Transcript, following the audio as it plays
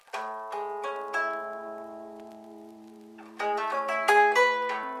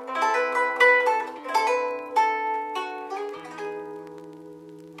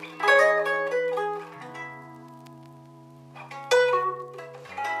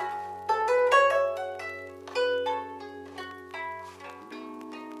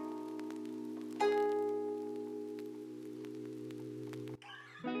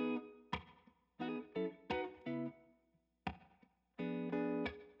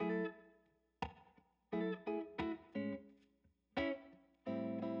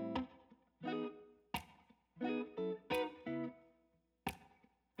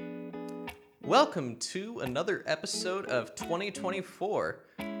Welcome to another episode of 2024.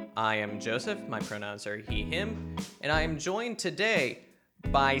 I am Joseph, my pronouns are he, him, and I am joined today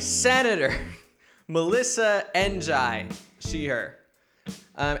by Senator Melissa Njai, she, her.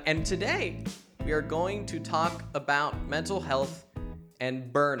 And today we are going to talk about mental health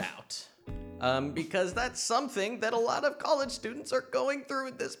and burnout. Because that's something that a lot of college students are going through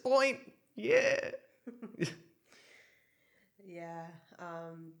at this point. Yeah. Yeah.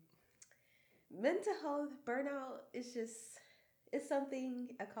 Mental health burnout is it's something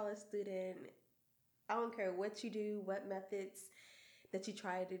a college student, I don't care what you do, what methods that you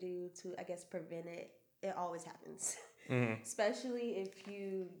try to do to, I guess, prevent it, it always happens. Mm-hmm. Especially if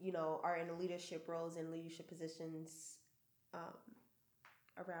you are in leadership roles and leadership positions um,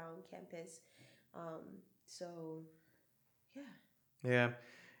 around campus. So, yeah. Yeah.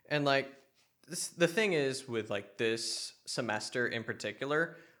 And the thing is with this semester in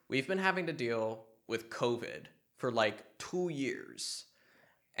particular, we've been having to deal with COVID for 2 years.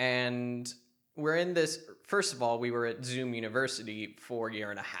 And we're in this, first of all, we were at Zoom University for a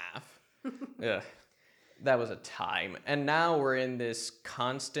year and a half. Ugh, that was a time. And now we're in this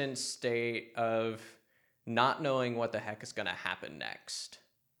constant state of not knowing what the heck is going to happen next.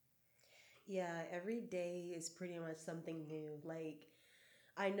 Yeah, every day is pretty much something new.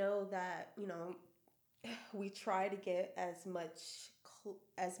 I know that, we try to get as much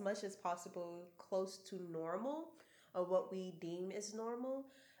as possible close to normal or what we deem as normal,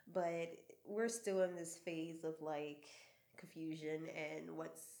 but we're still in this phase of confusion and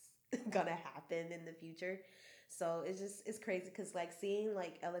what's gonna happen in the future. So it's crazy because seeing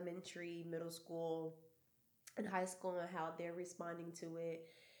elementary, middle school, and high school and how they're responding to it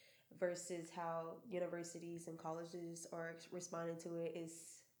versus how universities and colleges are responding to it is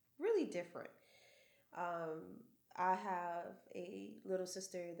really different. Um, I have a little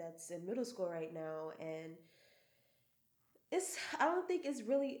sister that's in middle school right now, and I don't think it's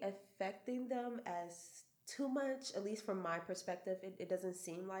really affecting them as too much, at least from my perspective. It doesn't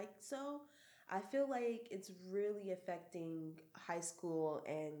seem like so. I feel like it's really affecting high school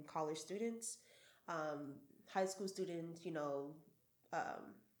and college students. Um, High school students,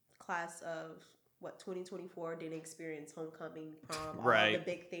 um, class of 2024 didn't experience homecoming, prom, all the Right.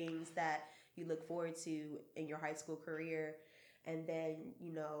 big things that you look forward to in your high school career, and then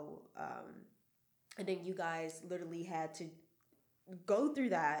and then you guys literally had to go through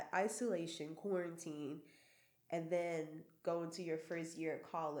that isolation, quarantine, and then go into your first year of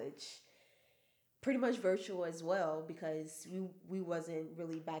college pretty much virtual as well because we wasn't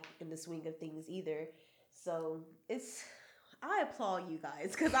really back in the swing of things either. So I applaud you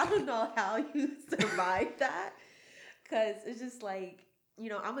guys because I don't know how you survived that because it's just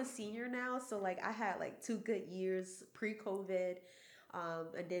I'm a senior now, so I had 2 good years pre-COVID.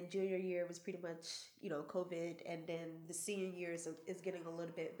 And then junior year was pretty much, COVID. And then the senior year is getting a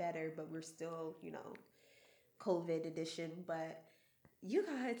little bit better, but we're still, COVID edition. But you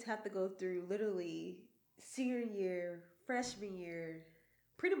guys have to go through literally senior year, freshman year,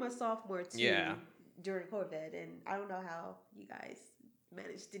 pretty much sophomore too Yeah. during COVID. And I don't know how you guys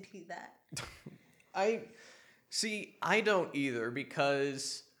managed to do that. I see, I don't either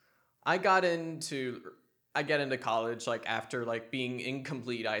because I got into I get into college after being in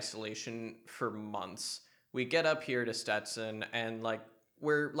complete isolation for months. We get up here to Stetson and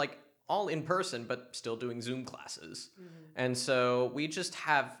we're all in person but still doing Zoom classes. Mm-hmm. And so we just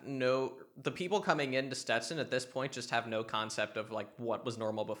have the people coming into Stetson at this point just have no concept of what was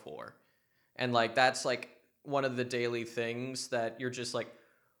normal before. And that's one of the daily things that you're just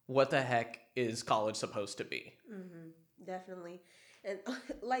what the heck is college supposed to be? Mm-hmm. Definitely. And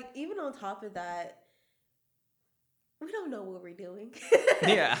even on top of that, we don't know what we're doing.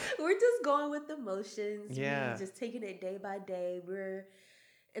 Yeah. We're just going with the motions. Yeah. We're just taking it day by day. We're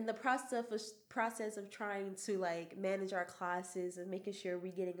in the process of trying to manage our classes and making sure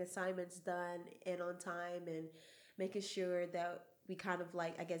we're getting assignments done and on time and making sure that we kind of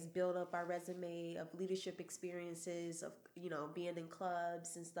I guess build up our resume of leadership experiences of being in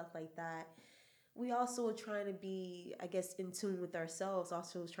clubs and stuff like that. We also are trying to be, I guess, in tune with ourselves.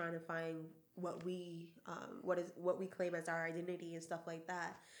 Also trying to find what we claim as our identity and stuff like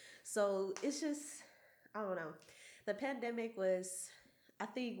that. So it's just, I don't know. The pandemic was, I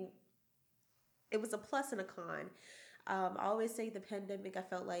think, it was a plus and a con. I always say the pandemic, I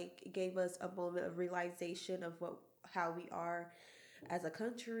felt like it gave us a moment of realization of how we are as a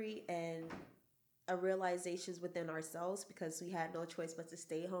country and a realizations within ourselves because we had no choice but to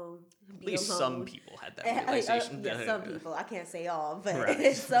stay home, At be least alone. some people had that realization. Yeah, some people. I can't say all, but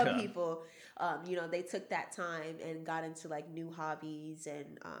Right. some Yeah. people, they took that time and got into like new hobbies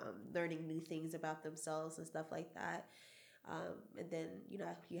and learning new things about themselves and stuff like that. And then,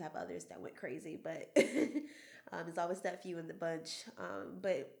 you have others that went crazy, but there's always that few in the bunch.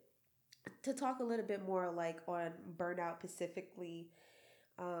 But to talk a little bit more like on burnout specifically,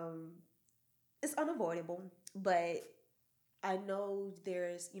 um, it's unavoidable, but I know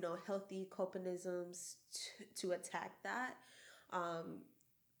there's, healthy copinisms to attack that. Um,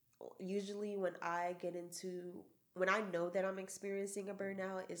 Usually when I know that I'm experiencing a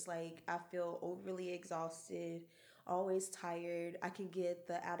burnout, it's like I feel overly exhausted, always tired. I can get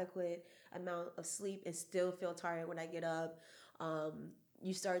the adequate amount of sleep and still feel tired when I get up.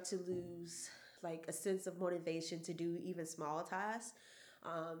 You start to lose like a sense of motivation to do even small tasks.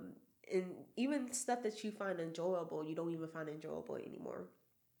 Um, and even stuff that you find enjoyable, you don't even find enjoyable anymore.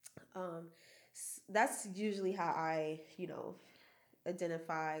 Um, that's usually how I,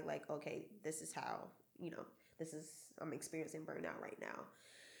 identify like, okay, this is how, this is, I'm experiencing burnout right now.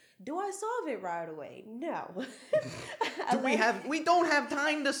 Do I solve it right away? No. We don't have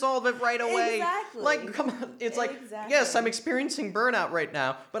time to solve it right away. Exactly. Like, come on. It's like, Exactly. yes, I'm experiencing burnout right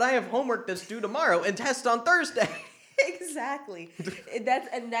now, but I have homework that's due tomorrow and tests on Thursday. Exactly.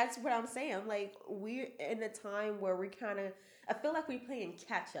 That's what I'm saying. I'm like, we're in a time where I feel like we're playing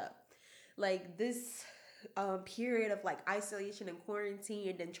catch up. Like this period of like isolation and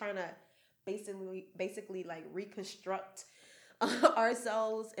quarantine and trying to basically like reconstruct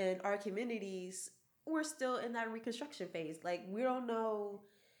ourselves and our communities. We're still in that reconstruction phase. Like we don't know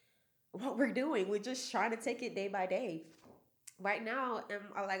what we're doing. We're just trying to take it day by day. Right now,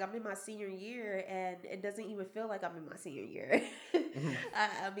 I'm in my senior year, and it doesn't even feel like I'm in my senior year.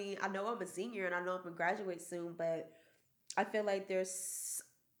 I mean, I know I'm a senior, and I know I'm gonna graduate soon, but I feel like there's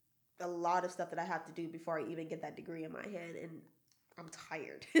a lot of stuff that I have to do before I even get that degree in my hand, and I'm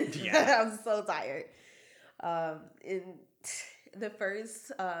tired. Yeah. I'm so tired. In the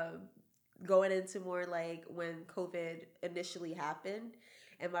first going into more like when COVID initially happened,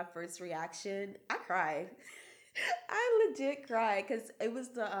 and my first reaction, I cried. I legit cried because it was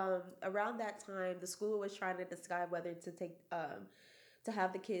the around that time the school was trying to decide whether to take to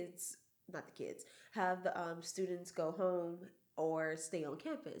have the kids, not the kids, have the students go home or stay on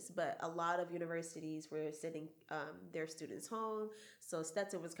campus. But a lot of universities were sending their students home, so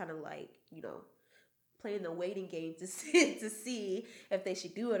Stetson was kind of like, playing the waiting game to see if they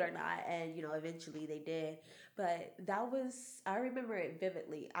should do it or not, and eventually they did. But I remember it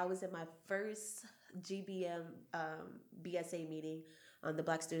vividly. I was in my first GBM BSA meeting on the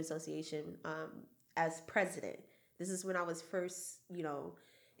Black Student Association as president. This is when I was first,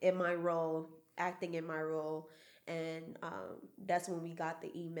 in my role, acting in my role, and that's when we got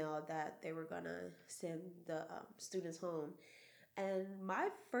the email that they were gonna send the students home. And my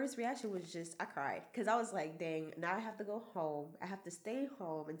first reaction was just, I cried because I was like, dang, now I have to go home. I have to stay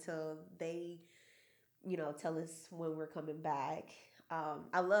home until they, tell us when we're coming back.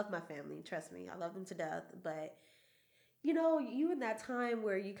 I love my family, trust me. I love them to death. But, you in that time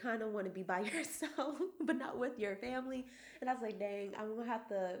where you kind of want to be by yourself, but not with your family. And I was like, dang, I'm going to have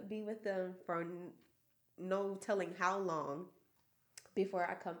to be with them for no telling how long before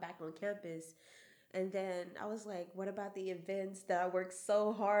I come back on campus. And then I was like, what about the events that I worked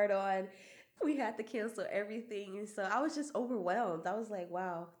so hard on? We had to cancel everything. And so I was just overwhelmed. I was like,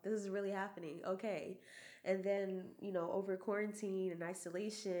 wow, this is really happening. Okay. And then, over quarantine and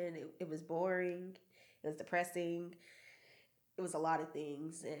isolation, it was boring. It was depressing. It was a lot of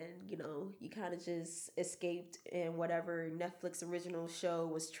things. And, you kind of just escaped in whatever Netflix original show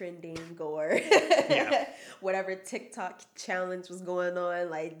was trending or Yeah. whatever TikTok challenge was going on.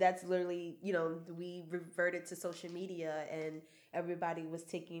 Like, that's literally, we reverted to social media and everybody was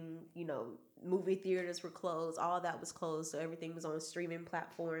taking, movie theaters were closed. All that was closed. So everything was on streaming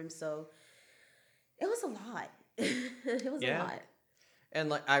platforms. So it was a lot. It was a lot. And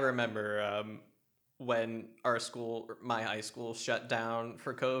like I remember when my high school shut down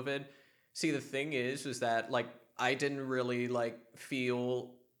for COVID. See, the thing is that like I didn't really like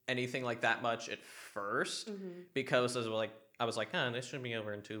feel anything like that much at first because I was like, this should be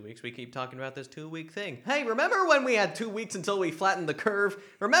over in 2 weeks. We keep talking about this 2-week thing. Hey, remember when we had 2 weeks until we flattened the curve?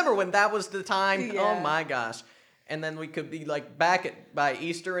 Remember when that was the time? Yeah. Oh my gosh. And then we could be like back by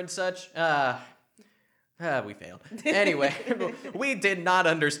Easter and such. We failed. Anyway, we did not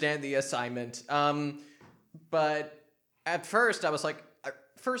understand the assignment. But at first I was like,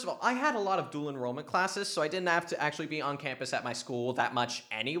 first of all, I had a lot of dual enrollment classes, so I didn't have to actually be on campus at my school that much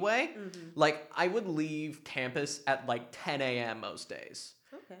anyway. Like, I would leave campus at like 10 a.m. most days,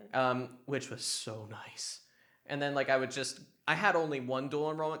 which was so nice. And then, like, I had only one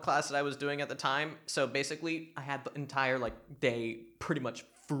dual enrollment class that I was doing at the time, so basically, I had the entire, like, day pretty much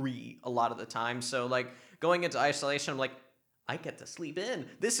free a lot of the time. So, like, going into isolation, I'm like, I get to sleep in.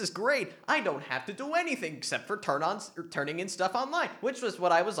 This is great. I don't have to do anything except for turning in stuff online, which was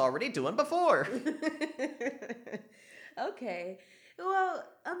what I was already doing before. Okay. Well,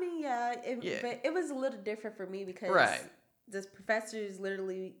 I mean, but it was a little different for me because the professors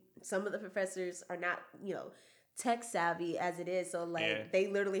literally, some of the professors are not, tech savvy as it is. So, like, they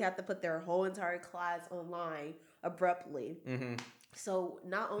literally have to put their whole entire class online abruptly. So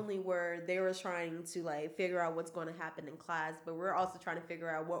not only were trying to like figure out what's going to happen in class, but we're also trying to figure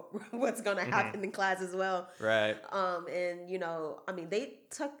out what's going to happen in class as well. Right. And I mean, they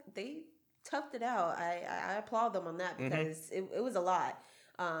toughed it out. I applaud them on that because it was a lot.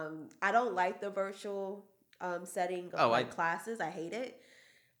 I don't like the virtual setting of classes. I hate it.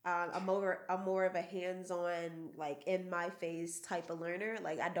 I'm more of a hands-on, like in my face type of learner.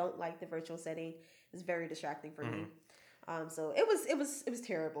 Like, I don't like the virtual setting. It's very distracting for me. So it was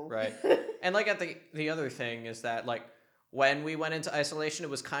terrible. Right. And like the other thing is that, like, when we went into isolation, it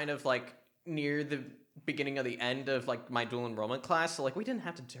was kind of like near the beginning of the end of like my dual enrollment class. So like we didn't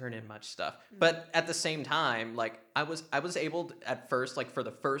have to turn in much stuff. But at the same time, like I was able to, at first, like for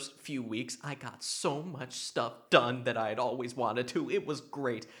the first few weeks, I got so much stuff done that I had always wanted to. It was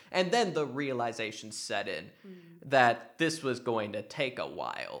great. And then the realization set in that this was going to take a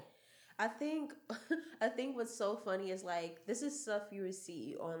while. I think what's so funny is like this is stuff you would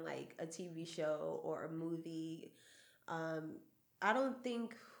see on like a TV show or a movie. I don't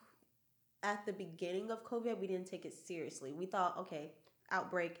think at the beginning of COVID we didn't take it seriously. We thought, okay,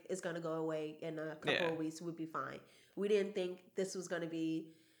 outbreak is gonna go away in a couple of weeks, we'll be fine. We didn't think this was gonna be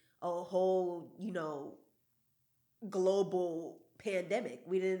a whole, global pandemic.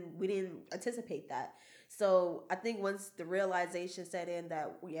 We didn't anticipate that. So I think once the realization set in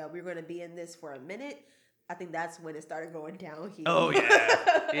that, we're going to be in this for a minute, I think that's when it started going downhill. Oh,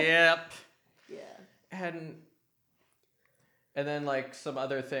 yeah. Yep. Yeah. And then, like, some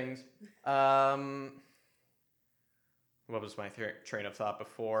other things. What was my train of thought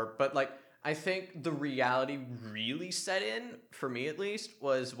before? But, like, I think the reality really set in, for me at least,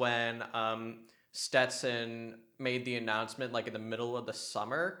 was when Stetson made the announcement, like, in the middle of the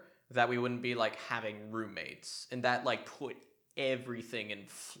summer, that we wouldn't be like having roommates, and that like put everything in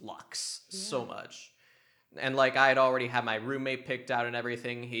flux so much. And like I had already had my roommate picked out and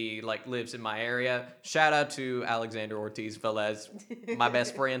everything. He like lives in my area. Shout out to Alexander Ortiz Velez, my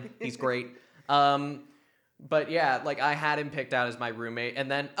best friend. He's great. But yeah, like I had him picked out as my roommate, and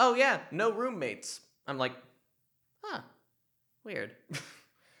then no roommates. I'm like, weird.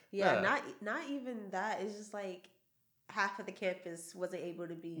 Not even that. It's just like half of the campus wasn't able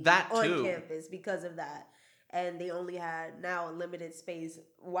to be on campus because of that. And they only had now a limited space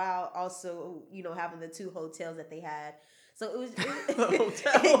while also, having the 2 hotels that they had. So it was... the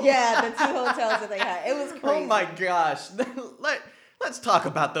hotel? Yeah, the 2 hotels that they had. It was crazy. Oh my gosh. Let's talk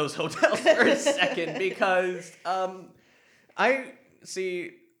about those hotels for a second we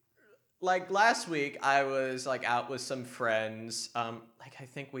last week I was like out with some friends. I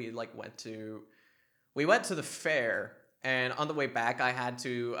think we like went to the fair. And on the way back, I had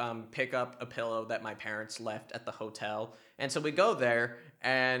to pick up a pillow that my parents left at the hotel. And so we go there,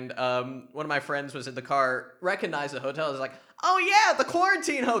 and one of my friends was in the car, recognized the hotel, and was like, oh yeah, the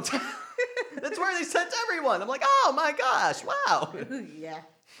quarantine hotel. That's where they sent everyone. I'm like, oh my gosh, wow.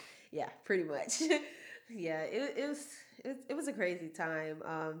 Yeah, pretty much. Yeah, it was a crazy time.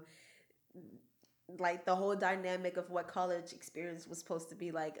 Like the whole dynamic of what college experience was supposed to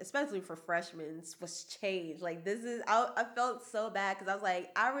be like, especially for freshmen, was changed. Like I felt so bad because I was like,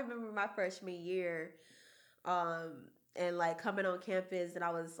 I remember my freshman year, and like coming on campus, and I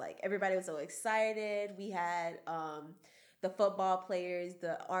was like, everybody was so excited. We had the football players,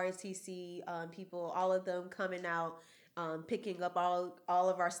 the ROTC people, all of them coming out. Picking up all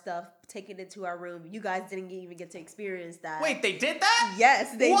of our stuff, taking it to our room. You guys didn't even get to experience that. Wait, they did that?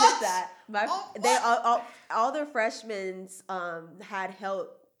 Yes, they did that. All the freshmen had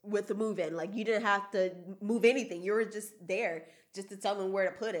help with the move-in. Like, you didn't have to move anything. You were just there just to tell them where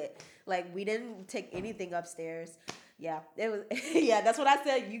to put it. Like, we didn't take anything upstairs. Yeah, it was. Yeah, that's what I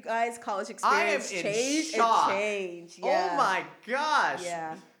said. You guys, college experience changed. Shock. It changed. Yeah. Oh my gosh.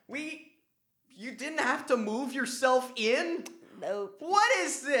 Yeah. You didn't have to move yourself in? Nope. What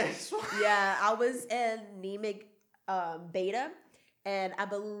is this? Yeah, I was in Nemic Beta, And I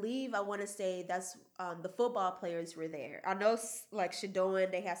believe, I want to say that's the football players were there. I know like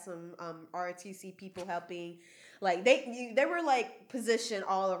Shadoan, they had some ROTC people helping. Like they were like positioned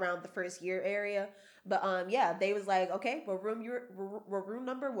all around the first year area. But yeah, they was like, okay, what room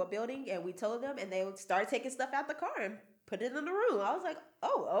number, what building, and we told them, and they would start taking stuff out the car and put it in the room. I was like,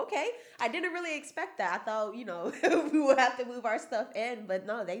 oh, okay. I didn't really expect that. I thought, we would have to move our stuff in, but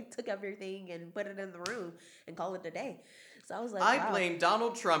no, they took everything and put it in the room and call it a day. So I was like, I wow. blame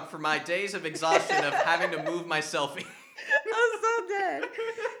Donald Trump for my days of exhaustion of having to move myself in. I'm so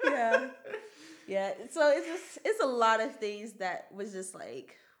dead. Yeah. So it's a lot of things that was just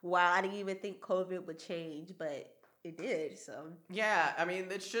like, wow, I didn't even think COVID would change, but it did. So yeah, I mean,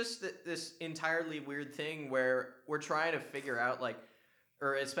 it's just this entirely weird thing where we're trying to figure out, like,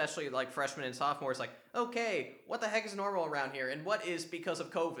 or especially like freshmen and sophomores, like, okay, what the heck is normal around here, and what is because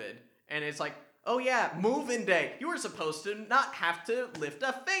of COVID? And it's like, oh yeah, move-in day. You were supposed to not have to lift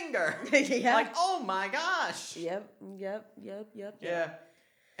a finger. Yeah. Like, oh my gosh. Yep. Yeah.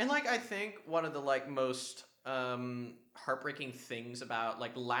 And like, I think one of the like most heartbreaking things about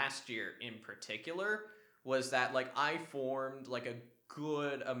like last year in particular was that like I formed like a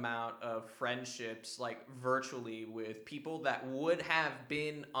good amount of friendships like virtually with people that would have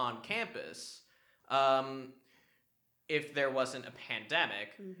been on campus if there wasn't a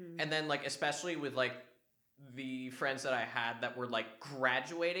pandemic. Mm-hmm. And then like especially with like the friends that I had that were like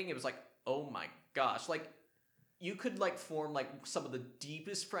graduating, it was like, oh my gosh, like you could like form like some of the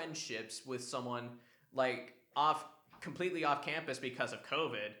deepest friendships with someone like completely off campus because of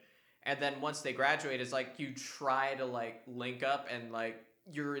COVID. And then once they graduate, it's like you try to like link up and like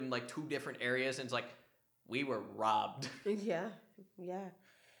you're in like two different areas and it's like we were robbed. Yeah.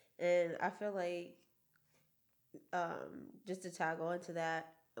 And I feel like just to tag on to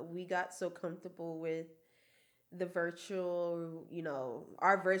that, we got so comfortable with the virtual,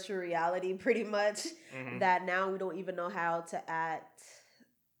 our virtual reality pretty much, that now we don't even know how to act,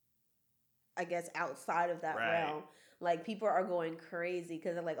 I guess, outside of that realm. Like, people are going crazy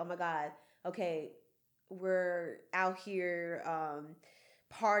because they're like, oh my God, okay, we're out here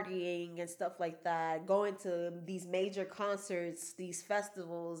partying and stuff like that, going to these major concerts, these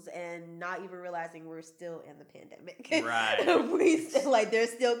festivals, and not even realizing we're still in the pandemic. Right. We still, like,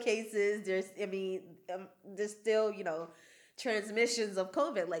 there's still cases, there's still, transmissions of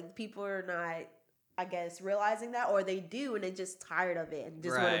COVID. Like, people are not, I guess, realizing that, or they do and they're just tired of it and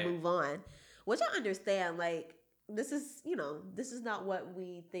just want to move on, which I understand. Like, this is not what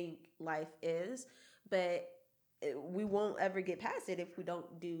we think life is, but we won't ever get past it if we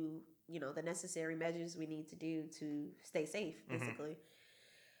don't do, the necessary measures we need to do to stay safe, basically.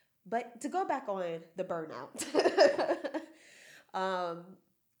 But to go back on the burnout, a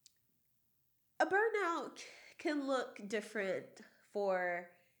burnout can look different for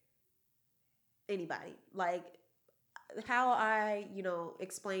anybody. Like, how I,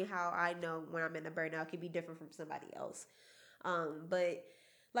 explain how I know when I'm in a burnout can be different from somebody else. But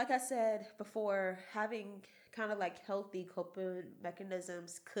like I said before, having kind of like healthy coping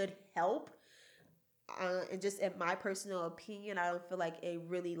mechanisms could help. And just in my personal opinion, I don't feel like it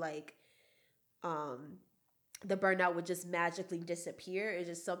really like the burnout would just magically disappear. It's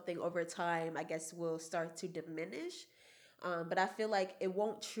just something over time, I guess, will start to diminish. But I feel like it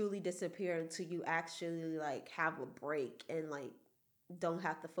won't truly disappear until you actually like have a break and like don't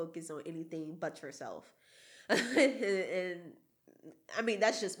have to focus on anything but yourself. And I mean,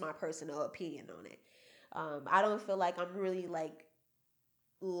 that's just my personal opinion on it. I don't feel like I'm really like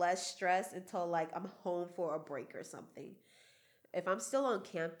less stressed until like I'm home for a break or something. If I'm still on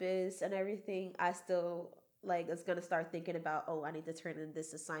campus and everything, I still like it's gonna start thinking about, oh, I need to turn in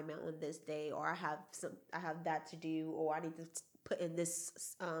this assignment on this day, or I have that to do, or I need to put in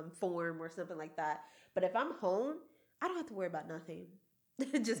this form or something like that. But if I'm home, I don't have to worry about nothing.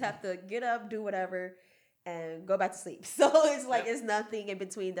 Just have to get up, do whatever, and go back to sleep. So it's like it's nothing in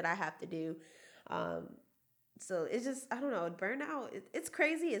between that I have to do. So it's just, I don't know, burnout, it's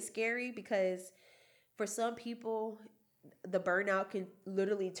crazy, it's scary, because for some people, the burnout can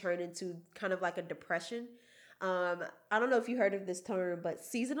literally turn into kind of like a depression. I don't know if you heard of this term, but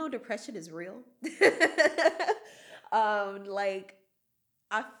seasonal depression is real. Like,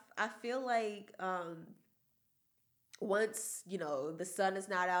 I feel like once, the sun is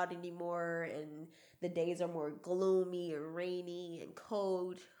not out anymore and the days are more gloomy and rainy and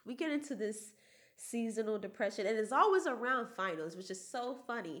cold, we get into this seasonal depression, and it's always around finals, which is so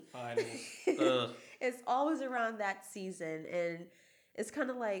funny. Finals. It's always around that season, and it's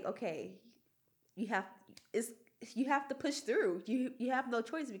kind of like, okay, you have to push through. You have no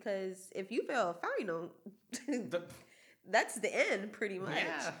choice, because if you fail a final, that's the end pretty much.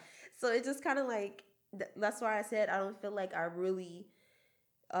 Yeah. So it's just kind of like, that's why I said I don't feel like I really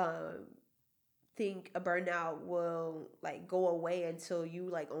um think a burnout will like go away until you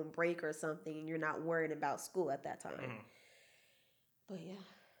like on break or something and you're not worried about school at that time. Mhm. But yeah,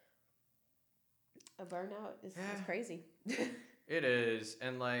 a burnout is Yeah. crazy. It is.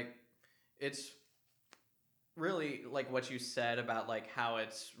 And like, it's really like what you said about like how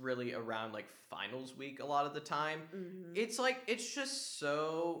it's really around like finals week a lot of the time. Mhm. It's like, it's just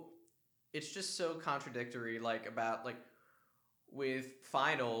so contradictory, like about like with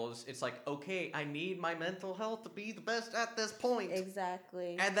finals, it's like, okay, I need my mental health to be the best at this point.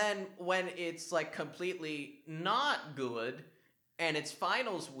 Exactly. And then when it's like completely not good and it's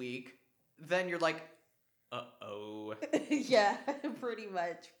finals week, then you're like, uh-oh. Yeah, pretty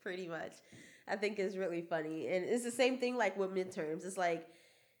much. I think it's really funny. And it's the same thing like with midterms. It's like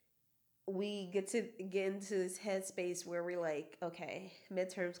we get into this headspace where we're like, okay,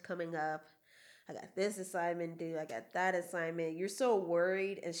 midterms coming up. I got this assignment due. I got that assignment. You're so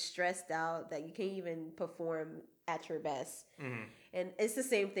worried and stressed out that you can't even perform at your best. Mhm. And it's the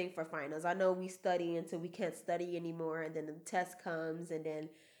same thing for finals. I know we study until we can't study anymore, and then the test comes, and then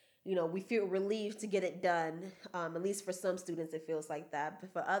we feel relieved to get it done. At least for some students, it feels like that.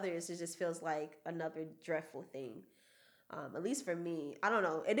 But for others, it just feels like another dreadful thing. At least for me, I don't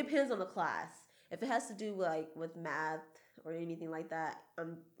know. It depends on the class. If it has to do like with math or anything like that,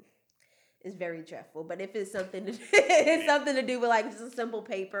 it's very dreadful. But if it's something it's something to do with like just a simple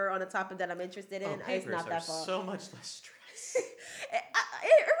paper on a topic that I'm interested in, it's Papers not are that far. so much less stress.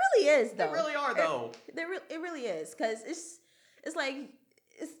 It really is though. They really are though. It really is, because it's like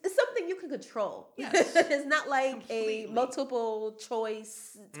it's something you can control. Yes. It's not like Completely. a multiple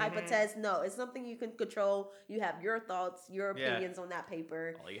choice type of Mhm. test. No, it's something you can control. You have your thoughts, your Yeah. opinions on that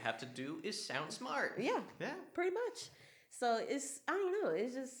paper. All you have to do is sound smart. Yeah, Yeah. pretty much. So I don't know.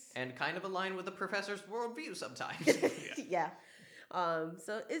 It's just And kind of align with the professor's worldview sometimes. yeah.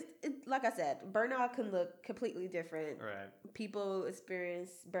 So it like I said, burnout can look completely different. Right. People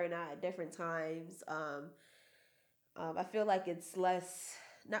experience burnout at different times. I feel like it's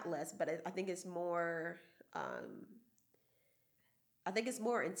not less, but I think it's more. I think it's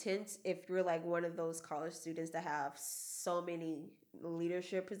more intense if you're like one of those college students that have so many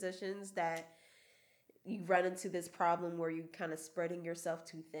leadership positions that you run into this problem where you kind of spreading yourself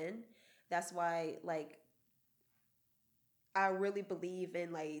too thin. That's why like I really believe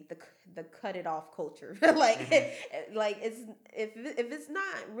in like the cut it off culture. Like like it's if it's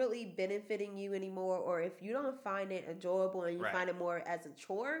not really benefiting you anymore, or if you don't find it enjoyable and you Right. find it more as a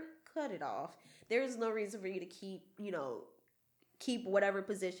chore, cut it off. There is no reason for you to keep whatever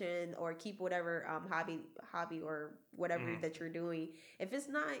position or keep whatever hobby or whatever that you're doing if it's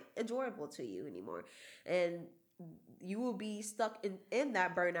not enjoyable to you anymore. And you will be stuck in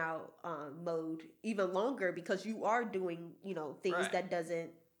that burnout mode even longer because you are doing things Right. that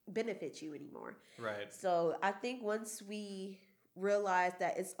doesn't benefit you anymore. Right. So I think once we realize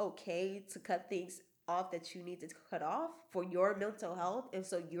that it's okay to cut things off that you need to cut off for your mental health, and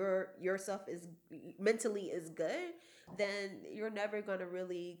so yourself is mentally is good, then you're never going to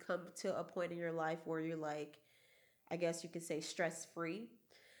really come to a point in your life where you're like, I guess you could say, stress free.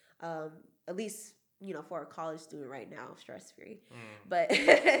 At least for a college student right now, stress free. But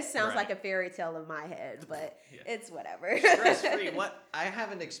it sounds Right. like a fairy tale in my head, but Yeah. it's whatever. Stress free. What? I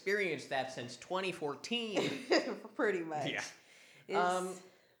haven't experienced that since 2014. Pretty much. Yeah. It's-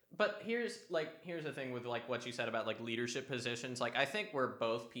 But here's the thing with like what you said about like leadership positions. Like I think we're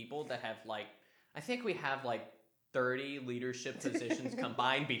both people that have I think we have 30 leadership positions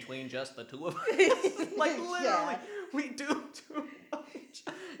combined between just the two of us. Like literally, Yeah. we do too much.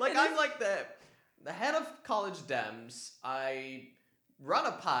 Like I'm like the head of college Dems. I run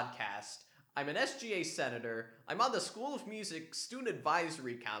a podcast. I'm an SGA senator. I'm on the School of Music Student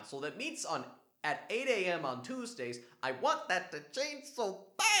Advisory Council that meets at 8 a.m. on Tuesdays. I want that to change so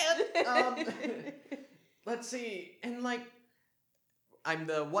bad. Let's see. And I'm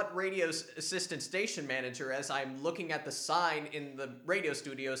the What Radio Assistant Station Manager as I'm looking at the sign in the radio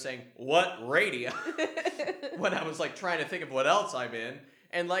studio saying, What Radio? When I was trying to think of what else I'm in.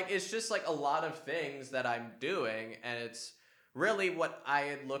 And it's just a lot of things that I'm doing. And it's really what I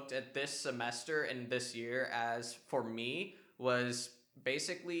had looked at this semester and this year as for me was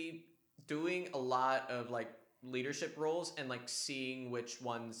basically doing a lot of leadership roles and seeing which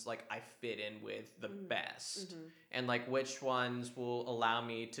ones I fit in with the best and which ones will allow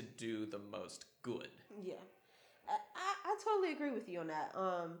me to do the most good. Yeah, I totally agree with you on that.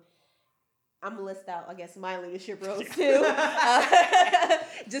 I'm gonna list out, I guess, my leadership roles too,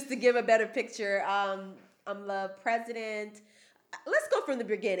 just to give a better picture. I'm the president. Let's go from the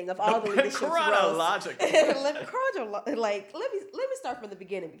beginning of all the leadership roles. Chronological. Let me start from the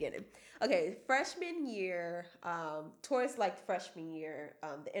beginning. Okay, freshman year, towards like freshman year,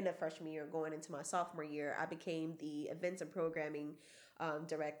 the end of freshman year, going into my sophomore year, I became the events and programming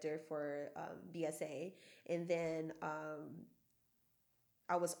director for BSA, and then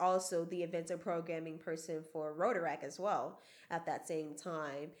I was also the events and programming person for Rotaract as well at that same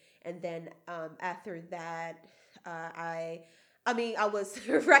time. And then after that, I was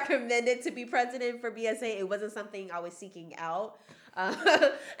recommended to be president for BSA. It wasn't something I was seeking out.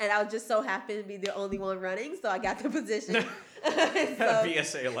 And I just so happened to be the only one running, so I got the position.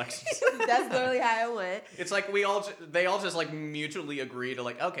 BSA elections. That's literally how it went. It's like they all just like mutually agree to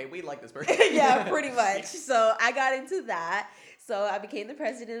like, okay, we like this person. Yeah, pretty much. So I got into that. So I became the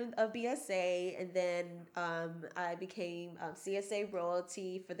president of BSA, and then I became CSA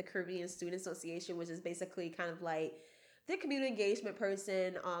royalty for the Caribbean Student Association, which is basically kind of like the community engagement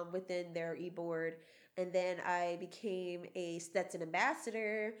person within their e-board. And then I became a Stetson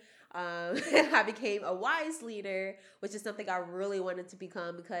ambassador. I became a WISE leader, which is something I really wanted to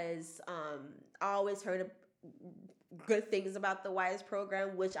become because I always heard good things about the WISE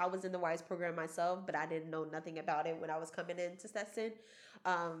program, which I was in the WISE program myself, but I didn't know nothing about it when I was coming into Stetson.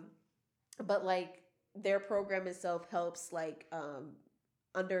 But like their program itself helps like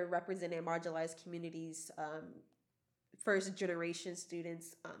underrepresented and marginalized communities, first generation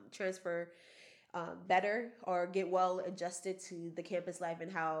students transfer better or get well adjusted to the campus life and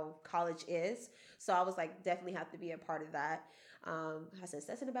how college is. So I was like, definitely have to be a part of that. I said,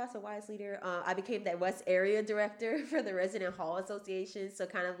 Stetson ambassador, WISE leader. I became that West area director for the Resident Hall Association. So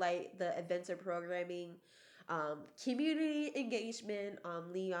kind of like the events and programming, community engagement,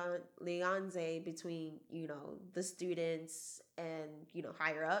 liaison between, the students and,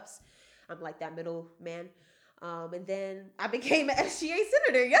 higher ups. I'm like that middle man. And then I became an SGA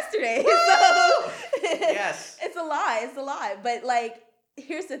senator yesterday. So yes, it's a lot. But like,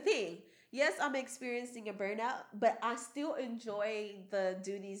 here's the thing. Yes, I'm experiencing a burnout, but I still enjoy the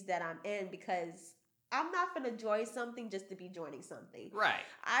duties that I'm in because I'm not going to join something just to be joining something. Right.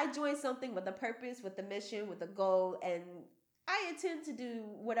 I join something with a purpose, with a mission, with a goal, and I intend to do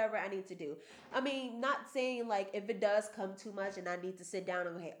whatever I need to do. I mean, not saying like if it does come too much and I need to sit down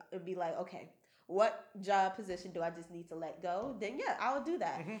and be like, okay, what job position do I just need to let go? Then yeah, I'll do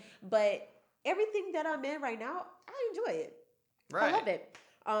that. Mm-hmm. But everything that I'm in right now, I enjoy it. Right. I love it.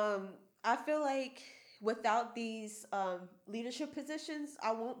 I feel like without these leadership positions,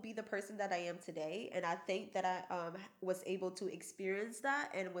 I won't be the person that I am today. And I think that I was able to experience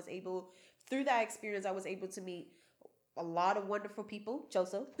that and through that experience, I was able to meet a lot of wonderful people,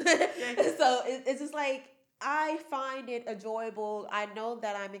 Joseph. So it's just like, I find it enjoyable. I know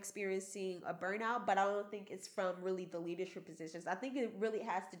that I'm experiencing a burnout, but I don't think it's from really the leadership positions. I think it really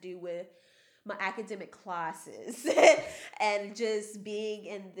has to do with my academic classes and just being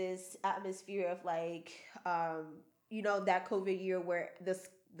in this atmosphere of like, that COVID year where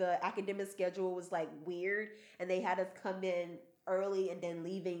the academic schedule was like weird and they had us come in early and then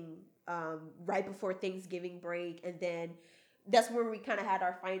leaving right before Thanksgiving break. And then that's where we kind of had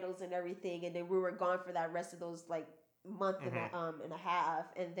our finals and everything. And then we were gone for that rest of those like month and a half,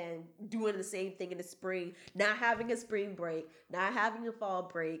 and then doing the same thing in the spring, not having a spring break, not having a fall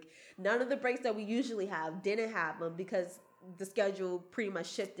break. None of the breaks that we usually have didn't have them because the schedule pretty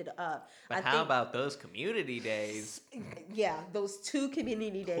much shifted up. But how about those community days? Yeah, those two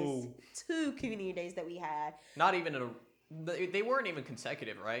community days that we had. Not even they weren't even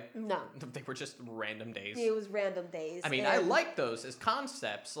consecutive, right? No. They were just random days. It was random days. I mean, I like those as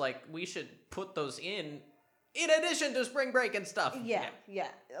concepts. Like, we should put those in addition to spring break and stuff. Yeah.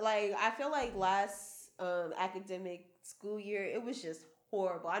 Like, I feel like last academic school year, it was just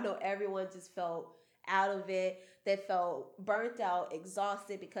horrible. I know everyone just felt out of it. They felt burnt out,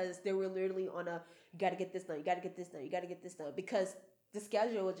 exhausted because they were literally on you got to get this done, you got to get this done, you got to get this done. Because the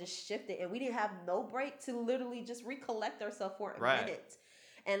schedule just shifted and we didn't have no break to literally just recollect ourselves for a minute.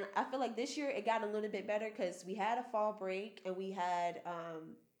 And I feel like this year it got a little bit better because we had a fall break and we had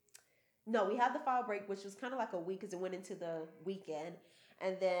we had the fall break, which was kind of like a week because it went into the weekend.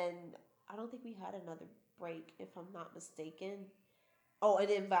 And then I don't think we had another break, if I'm not mistaken. Oh, and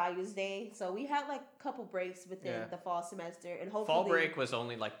then Values Day. So we had like a couple breaks within the fall semester. And hopefully fall break was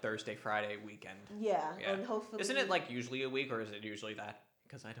only like Thursday, Friday weekend. Yeah. And hopefully... Isn't it like usually a week or is it usually that?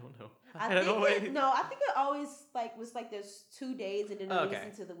 Because I don't know. I think it always like was like there's 2 days and then it goes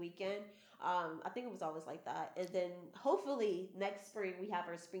into the weekend. I think it was always like that. And then hopefully next spring we have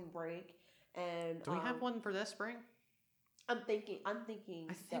our spring break. And do we have one for this spring? I'm thinking. I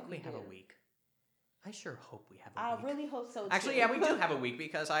think we have a week. I sure hope we have a I week. really hope so too. Actually, yeah, we do have a week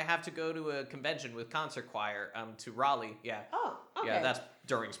because I have to go to a convention with concert choir to Raleigh. Yeah. Oh, okay. Yeah, that's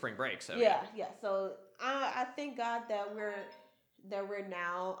during spring break. So yeah. So I thank God that we're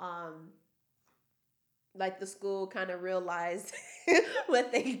now like the school kind of realized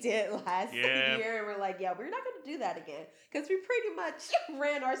what they did last Yeah. year, and we're like, yeah, we're not going to do that again because we pretty much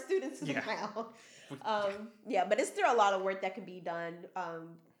ran our students to the Yeah. ground. Yeah, but it's still a lot of work that can be done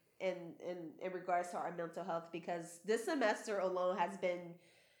in regards to our mental health, because this semester alone has been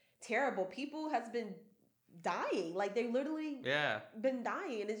terrible. People has been dying, like they literally Yeah. been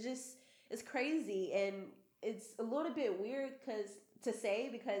dying, and it's crazy, and it's a little bit weird because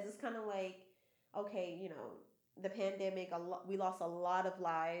it's kind of like, okay, the pandemic, we lost a lot of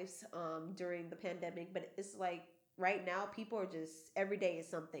lives during the pandemic, but it's like right now people are just every day is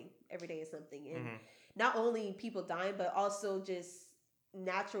something, and not only people dying, but also just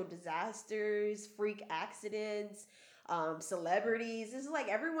natural disasters, freak accidents, celebrities. It's like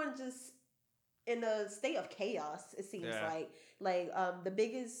everyone just in a state of chaos, it seems like the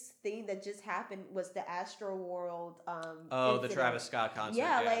biggest thing that just happened was the Astro World the incident. Travis Scott concert.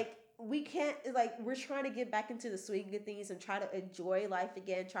 Yeah, like we can't, like, we're trying to get back into the swing of things and try to enjoy life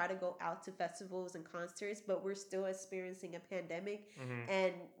again, try to go out to festivals and concerts, but we're still experiencing a pandemic.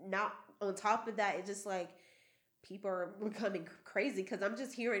 And not on top of that, it's just like people are becoming crazy, because I'm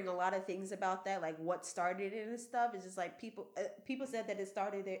just hearing a lot of things about that, like what started it and stuff. It's just like people said that it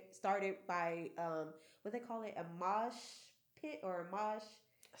started by what they call it, a mosh pit or a mosh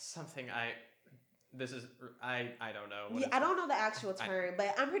something. I don't know. Yeah, I don't know the actual term,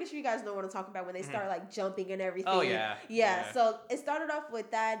 but I'm pretty sure you guys know what I'm talking about when they start like jumping and everything. Oh yeah. So it started off with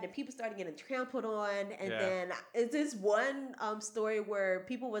that, and people started getting trampled on, and then it's this one story where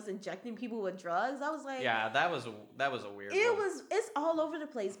people was injecting people with drugs. I was like, yeah, that was a weird. It's all over the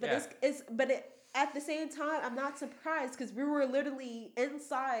place, but at the same time, I'm not surprised, because we were literally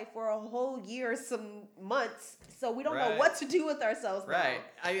inside for a whole year, some months, so we don't know what to do with ourselves now.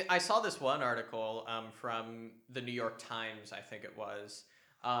 Right. I saw this one article from the New York Times, I think it was,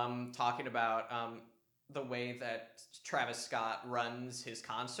 talking about the way that Travis Scott runs his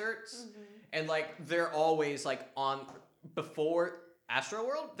concerts. And like they're always like on, before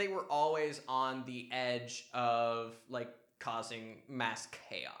Astroworld, they were always on the edge of like causing mass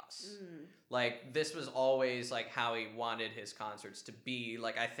chaos. Like this was always like how he wanted his concerts to be.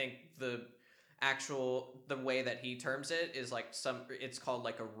 Like I think the way that he terms it is like it's called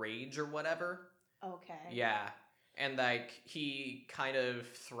like a rage or whatever. Okay. Yeah. And like he kind of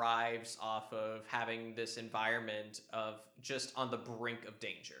thrives off of having this environment of just on the brink of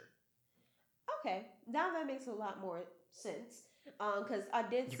danger. Okay. Now that makes a lot more sense. Because I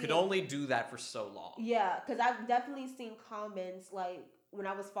did. You could only do that for so long. Yeah, because I've definitely seen comments like when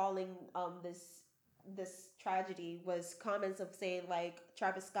I was following this tragedy, was comments of saying like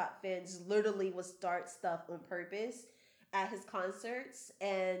Travis Scott fans literally would start stuff on purpose at his concerts,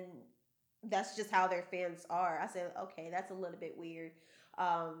 and that's just how their fans are. I said, okay, that's a little bit weird.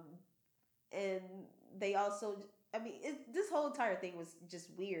 And they also, I mean, this whole entire thing was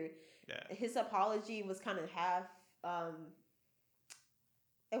just weird. Yeah. His apology was kind of half.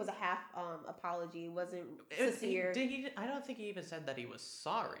 It was a half apology. It wasn't sincere. I don't think he even said that he was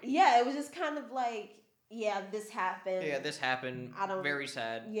sorry. Yeah, it was just kind of like, yeah, this happened. Yeah, this happened. Very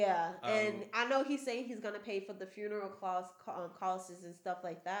sad. Yeah, and I know he's saying he's gonna pay for the funeral costs and stuff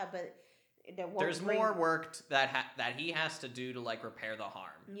like that, but there's more work that he has to do to like repair the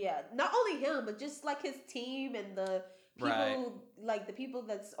harm. Yeah, not only him, but just like his team and the people, like the people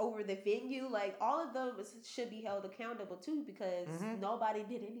that's over the venue, like all of them should be held accountable too, because nobody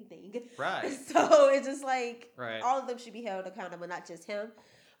did anything. Right. So it's just like all of them should be held accountable, not just him.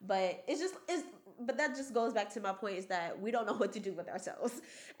 But but that just goes back to my point, is that we don't know what to do with ourselves,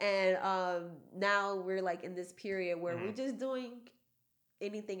 and now we're like in this period where we're just doing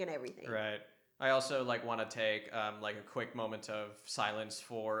anything and everything. Right. I also like want to take like a quick moment of silence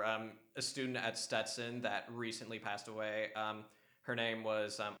for a student at Stetson that recently passed away. Her name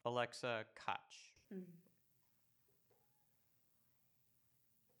was Alexa Koch.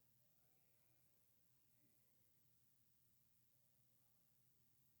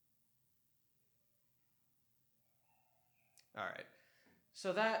 All right.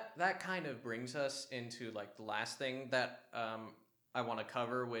 So that kind of brings us into like the last thing that I want to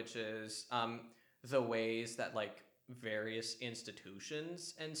cover, which is the ways that like various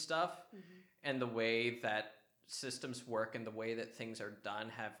institutions and stuff and the way that systems work and the way that things are done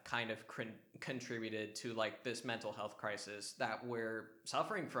have kind of contributed to like this mental health crisis that we're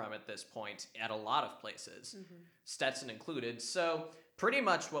suffering from at this point at a lot of places, Stetson included. So pretty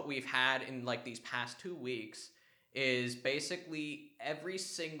much what we've had in like these past 2 weeks is basically every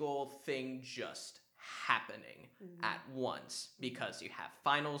single thing just happening at once because you have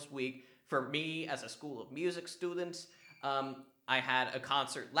finals week. For me, as a School of Music student, I had a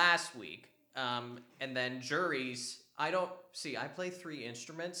concert last week, and then juries. I play 3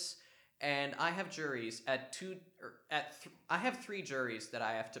 instruments, and I have juries I have 3 juries that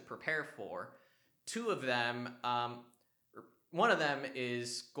I have to prepare for. 2 of them, one of them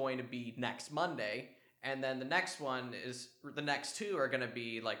is going to be next Monday, and then the next 2 are going to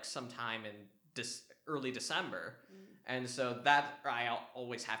be like sometime in early December. And so that I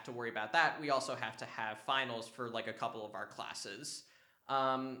always have to worry about that. We also have to have finals for like a couple of our classes.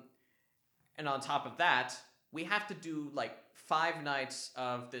 And on top of that, we have to do like 5 nights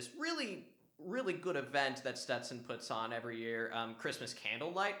of this really, really good event that Stetson puts on every year, Christmas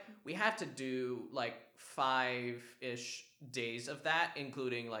Candlelight. We have to do like 5-ish days of that,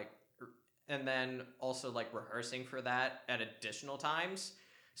 including like, and then also like rehearsing for that at additional times.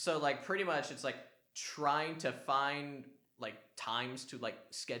 So like pretty much it's like trying to find like times to like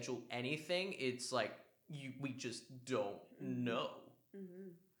schedule anything. It's like we just don't know.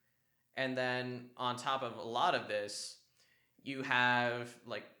 And then on top of a lot of this, you have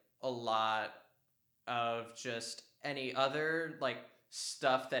like a lot of just any other like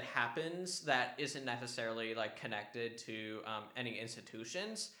stuff that happens that isn't necessarily like connected to any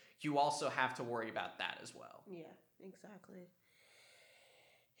institutions. You also have to worry about that as well. Yeah, exactly.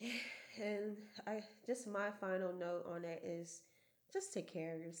 And my final note on it is just take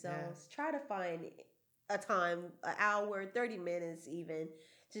care of yourselves. Yeah. Try to find a time, an hour, 30 minutes even,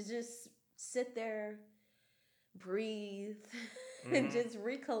 to just sit there, breathe, and just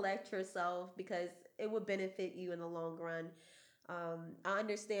recollect yourself, because it would benefit you in the long run. I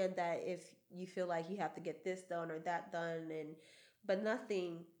understand that if you feel like you have to get this done or that done, but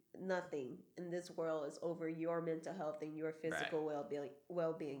nothing in this world is over your mental health and your physical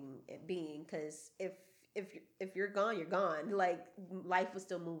well-being, because if you're gone, you're gone. Like, life will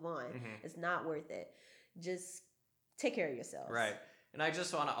still move on. It's not worth it. Just take care of yourself. Right. And I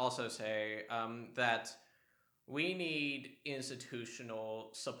just want to also say that we need institutional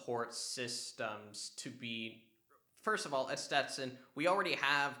support systems to be, first of all, at Stetson, we already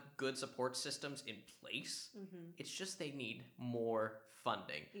have good support systems in place. It's just they need more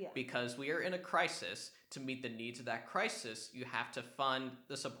funding, because we are in a crisis. To meet the needs of that crisis, you have to fund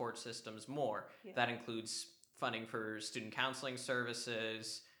the support systems more. That includes funding for student counseling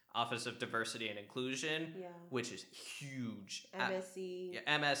services, Office of Diversity and Inclusion, which is huge. MSc,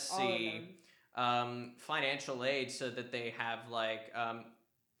 financial aid, so that they have like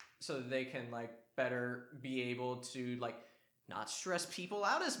so that they can like better be able to like not stress people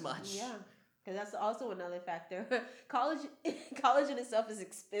out as much. Yeah. Because that's also another factor. College in itself is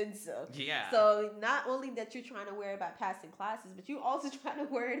expensive. Yeah. So not only that you're trying to worry about passing classes, but you're also trying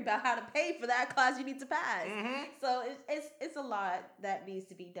to worry about how to pay for that class you need to pass. So it's a lot that needs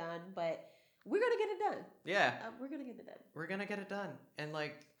to be done, but we're gonna get it done. Yeah. We're gonna get it done. We're gonna get it done, and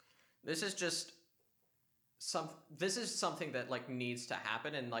like this is something that like needs to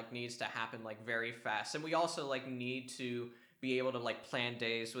happen, and like needs to happen like very fast, and we also like need to be able to like plan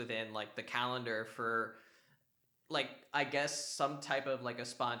days within like the calendar for like, I guess, some type of like a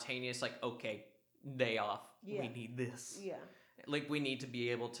spontaneous like, okay, day off. We need this. Yeah. Like we need to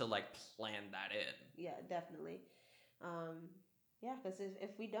be able to like plan that in. Yeah, definitely. Because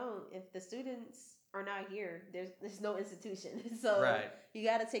if the students are not here, there's no institution. So you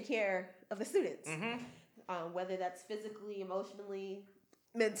got to take care of the students, whether that's physically, emotionally,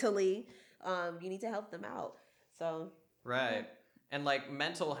 mentally. You need to help them out. So. Right. And like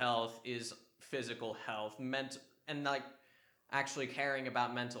mental health is physical health. And like actually caring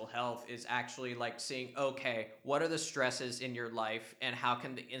about mental health is actually like seeing, okay, what are the stresses in your life and how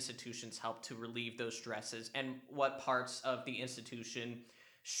can the institutions help to relieve those stresses, and what parts of the institution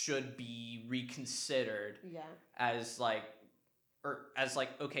should be reconsidered as like,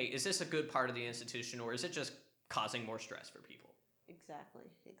 okay, is this a good part of the institution, or is it just causing more stress for people? Exactly.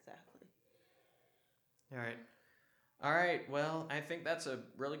 All right, well, I think that's a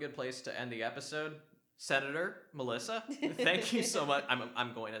really good place to end the episode. Senator Melissa, thank you so much.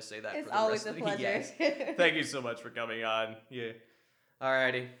 I'm going to say that it's for the always rest a of pleasure. Yes. Thank you so much for coming on. Yeah.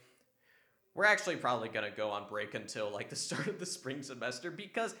 Alrighty. We're actually probably going to go on break until like the start of the spring semester,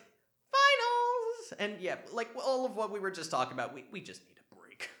 because finals! And yeah, like all of what we were just talking about, we just need a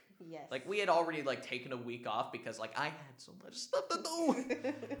break. Yes. Like we had already like taken a week off because like I had so much stuff to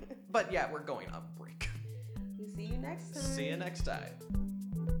do. But yeah, we're going on break. See you next time. See you next time.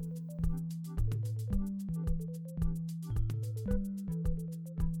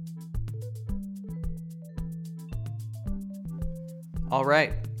 All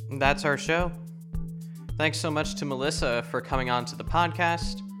right, that's our show. Thanks so much to Melissa for coming on to the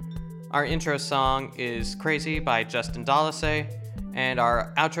podcast. Our intro song is Crazy by Justin Dollase, and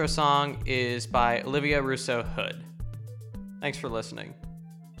our outro song is by Olivia Russo Hood. Thanks for listening.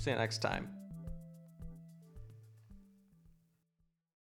 See you next time.